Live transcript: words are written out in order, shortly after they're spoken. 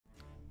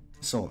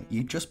So,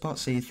 you just bought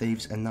Sea of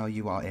Thieves and now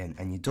you are in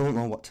and you don't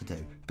know what to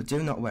do, but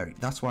do not worry,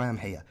 that's why I'm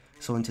here.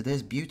 So in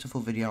today's beautiful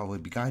video I will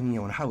be guiding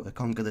you on how to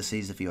conquer the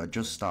seas if you are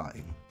just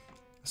starting.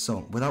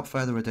 So, without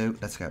further ado,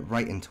 let's get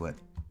right into it.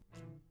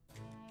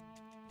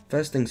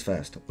 First things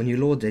first, when you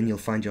load in you'll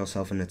find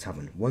yourself in a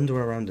tavern,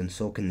 wander around and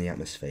soak in the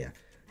atmosphere.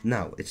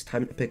 Now, it's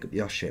time to pick up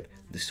your ship,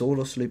 the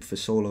solo sloop for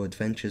solo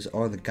adventures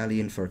or the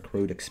galleon for a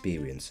crewed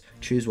experience.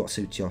 Choose what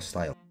suits your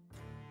style.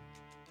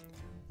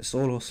 A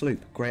solo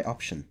sloop, great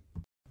option.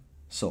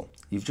 So,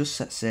 you've just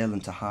set sail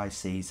into high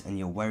seas and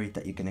you're worried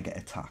that you're going to get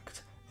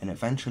attacked, and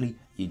eventually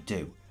you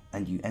do,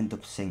 and you end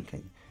up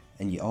sinking,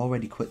 and you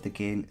already quit the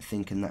game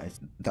thinking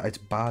that it's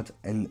bad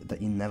and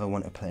that you never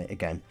want to play it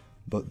again.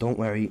 But don't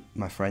worry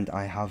my friend,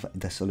 I have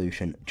the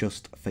solution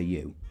just for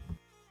you.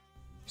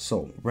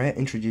 So, Rare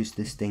introduced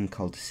this thing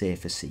called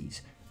Safer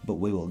Seas, but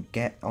we will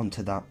get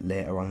onto that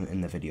later on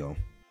in the video.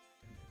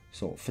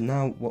 So for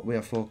now, what we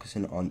are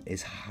focusing on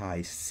is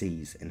high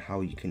seas and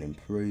how you can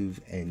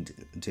improve and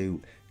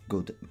do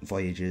good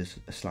voyages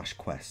 /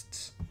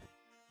 quests.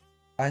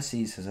 High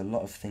seas has a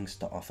lot of things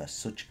to offer,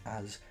 such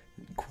as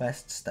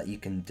quests that you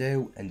can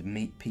do and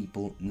meet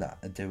people that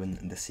are doing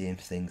the same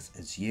things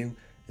as you,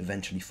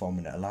 eventually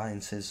forming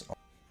alliances or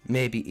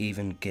maybe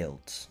even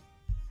guilds.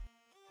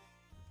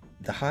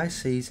 The high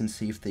seas in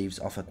Sea of Thieves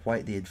offer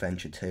quite the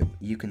adventure too.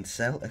 You can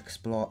sell,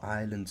 explore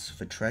islands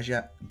for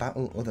treasure,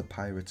 battle other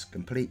pirates,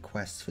 complete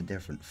quests for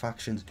different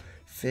factions,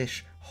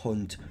 fish,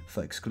 hunt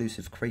for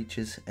exclusive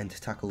creatures, and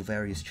tackle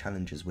various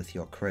challenges with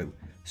your crew,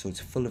 so it's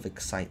full of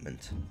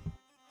excitement.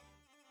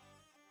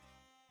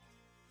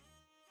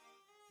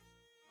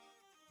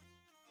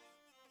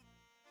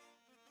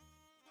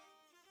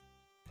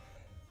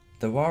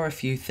 There are a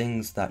few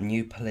things that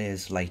new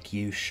players like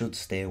you should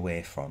stay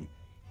away from,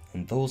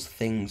 and those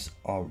things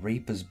are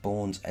Reaper's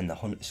Bones and the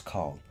Hunter's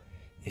Call.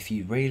 If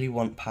you really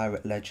want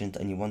Pirate Legend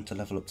and you want to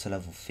level up to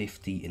level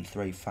 50 in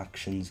 3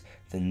 factions,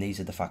 then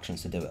these are the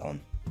factions to do it on.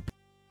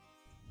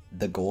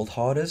 The Gold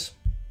Hoarders,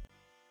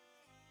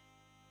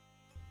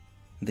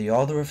 the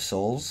Order of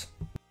Souls,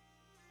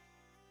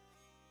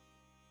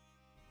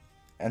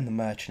 and the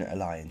Merchant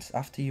Alliance.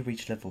 After you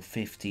reach level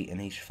 50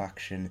 in each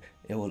faction,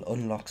 it will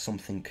unlock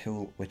something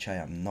cool which I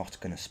am not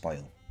going to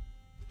spoil.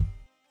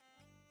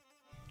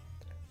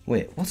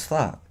 Wait, what's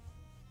that?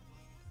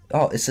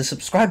 Oh, it's the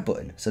subscribe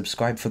button.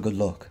 Subscribe for good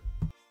luck.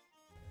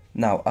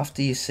 Now,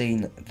 after you've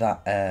seen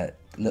that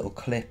little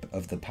clip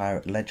of the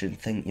Pirate Legend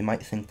thing, you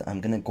might think that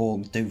I'm going to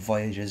go do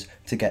voyages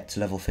to get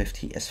to level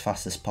 50 as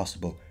fast as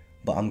possible.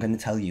 But I'm going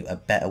to tell you a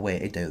better way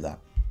to do that.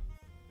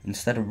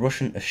 Instead of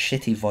rushing to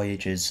shitty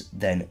voyages,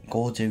 then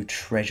go do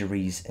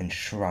treasuries and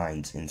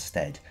shrines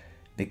instead.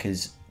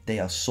 Because they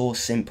are so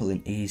simple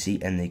and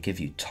easy and they give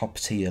you top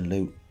tier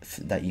loot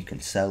that you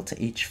can sell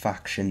to each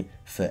faction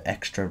for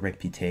extra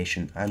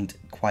reputation and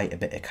quite a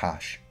bit of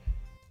cash.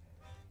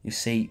 You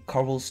see,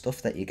 coral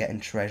stuff that you get in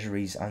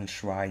treasuries and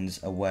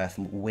shrines are worth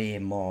way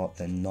more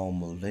than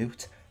normal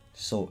loot,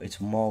 so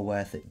it's more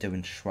worth it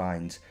doing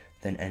shrines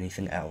than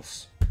anything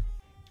else.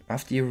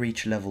 After you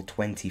reach level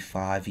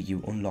 25,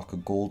 you unlock a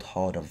Gold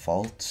Hoarder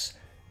vaults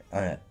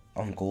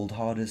on Gold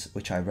Hoarders,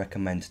 which I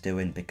recommend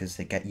doing because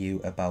they get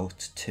you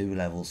about 2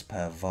 levels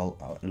per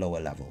vault at lower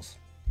levels.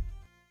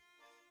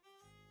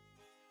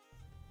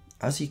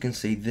 As you can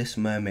see this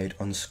mermaid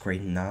on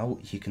screen now,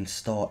 you can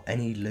store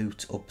any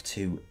loot up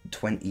to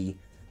 20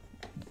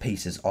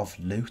 pieces of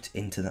loot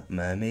into that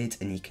mermaid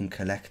and you can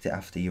collect it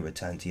after you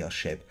return to your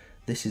ship.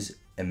 This is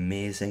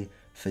amazing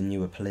for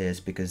newer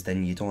players because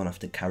then you don't have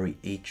to carry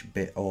each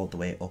bit all the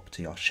way up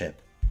to your ship.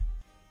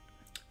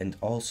 And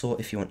also,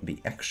 if you want to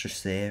be extra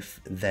safe,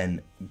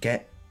 then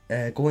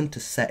go into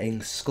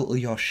settings, scuttle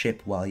your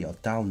ship while you're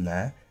down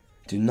there.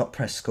 Do not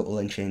press scuttle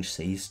and change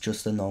seas,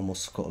 just the normal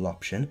scuttle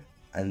option.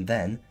 And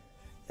then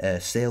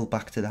sail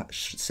back to that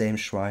same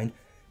shrine,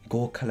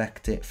 go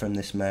collect it from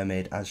this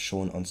mermaid as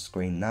shown on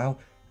screen now,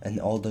 and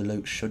all the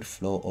loot should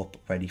float up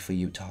ready for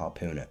you to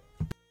harpoon it.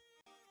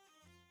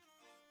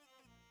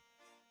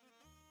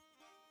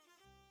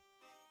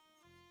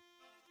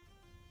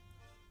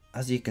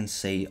 As you can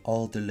see,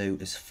 all the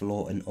loot is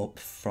floating up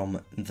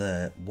from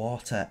the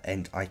water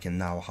and I can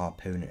now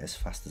harpoon it as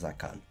fast as I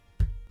can.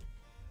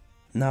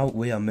 Now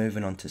we are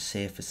moving on to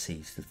Safer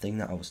Seas, the thing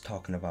that I was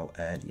talking about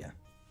earlier.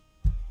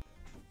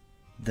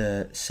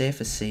 The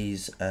Safer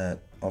Seas are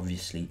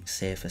obviously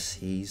Safer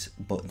Seas,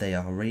 but they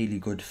are really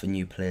good for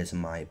new players in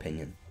my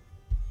opinion.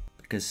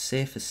 Because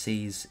Safer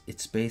Seas,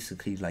 it's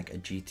basically like a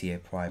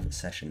GTA private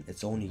session.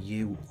 It's only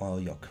you or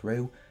your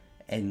crew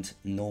and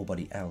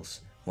nobody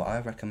else. What I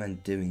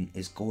recommend doing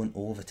is going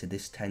over to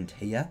this tent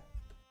here,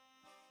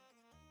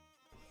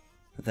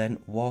 then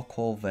walk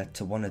over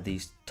to one of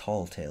these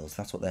tall tales.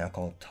 That's what they are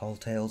called, tall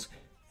tales.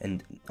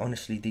 And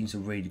honestly, these are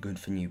really good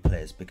for new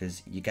players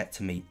because you get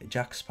to meet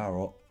Jack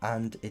Sparrow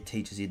and it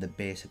teaches you the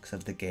basics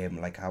of the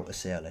game, like how to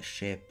sail a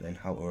ship and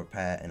how to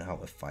repair and how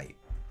to fight.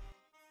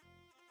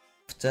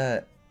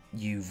 After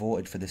you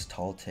voted for this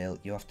tall tale,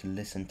 you have to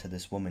listen to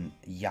this woman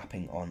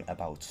yapping on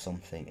about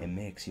something. It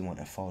makes you want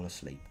to fall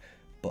asleep.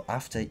 But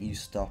after you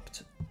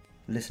stopped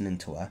listening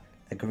to her,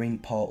 a green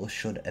portal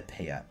should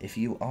appear. If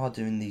you are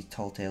doing these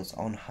tall tales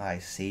on high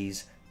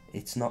seas,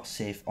 it's not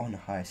safe on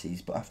high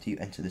seas, but after you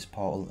enter this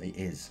portal it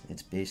is.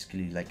 It's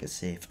basically like a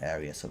safe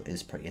area, so it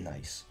is pretty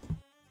nice.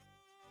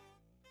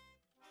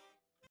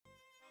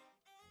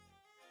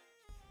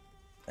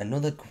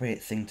 Another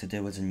great thing to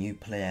do as a new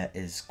player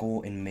is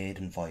go in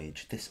Maiden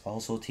Voyage. This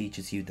also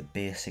teaches you the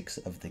basics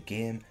of the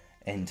game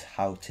and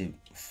how to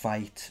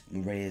fight,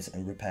 raise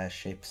and repair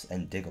ships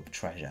and dig up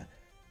treasure.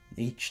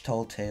 Each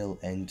Tall Tale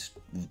and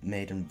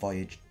Maiden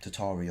Voyage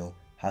tutorial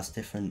has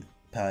different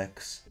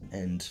perks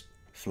and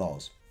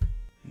flaws.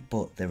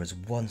 But there is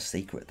one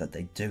secret that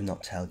they do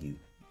not tell you.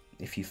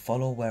 If you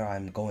follow where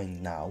I'm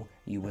going now,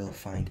 you will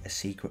find a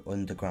secret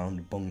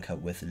underground bunker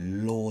with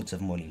loads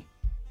of money.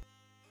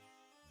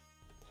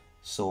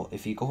 So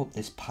if you go up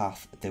this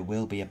path, there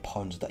will be a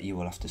pond that you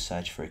will have to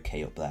search for a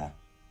key up there.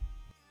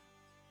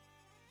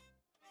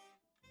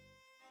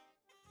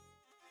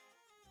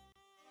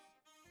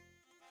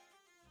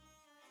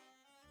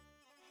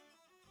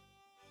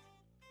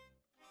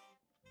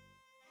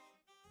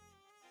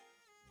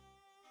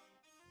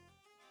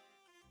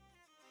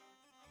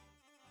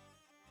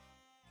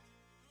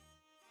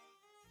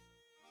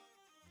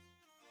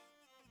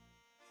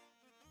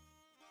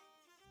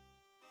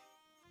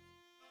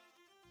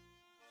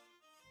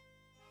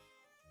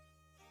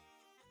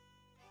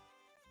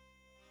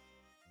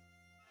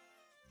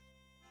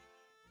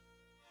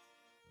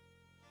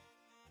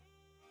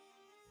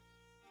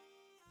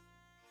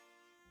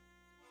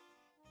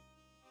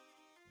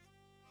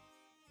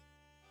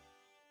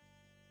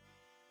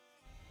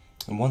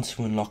 And once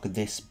you unlock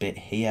this bit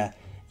here,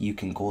 you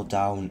can go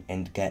down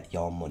and get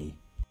your money.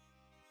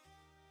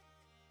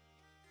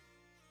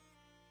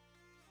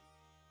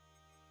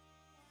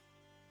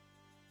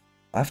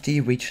 After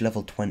you reach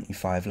level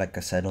 25, like I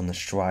said on the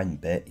shrine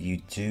bit,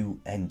 you do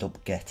end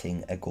up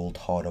getting a gold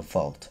hoarder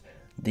vault.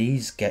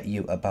 These get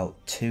you about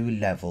 2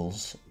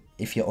 levels.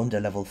 If you're under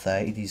level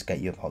 30, these get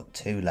you about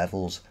 2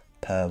 levels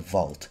per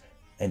vault.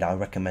 And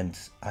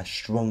I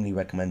strongly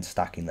recommend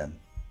stacking them.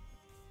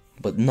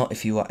 But not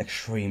if you are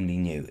extremely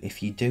new.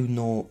 If you do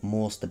know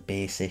most of the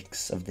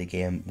basics of the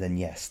game, then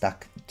yes,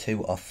 stack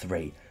 2 or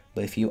 3.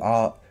 But if you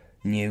are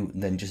new,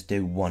 then just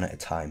do 1 at a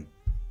time.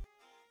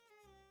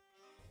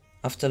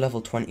 After level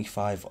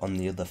 25 on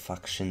the other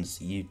factions,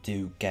 you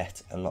do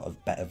get a lot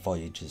of better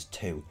voyages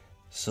too,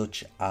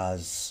 such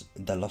as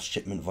the Lost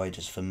Shipment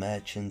voyages for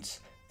merchants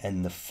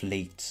and the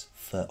fleet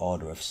for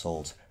Order of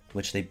Souls,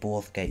 which they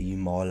both get you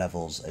more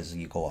levels as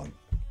you go on.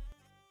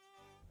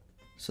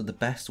 So the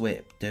best way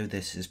to do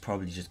this is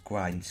probably just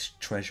grind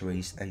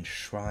treasuries and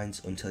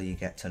shrines until you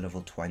get to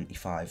level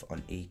 25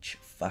 on each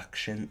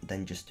faction,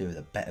 then just do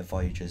the better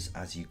voyages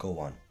as you go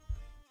on.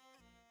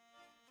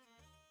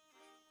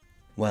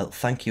 Well,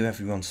 thank you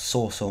everyone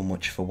so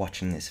much for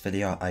watching this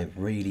video. I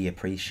really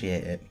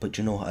appreciate it, but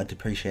you know what I'd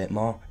appreciate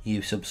more?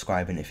 You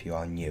subscribing if you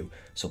are new.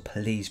 So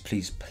please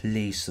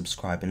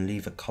subscribe and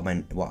leave a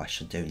comment what I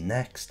should do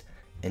next.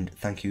 And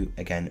thank you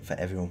again for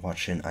everyone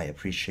watching. I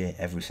appreciate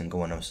every single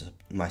one of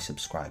my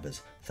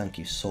subscribers. Thank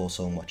you so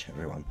much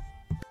everyone.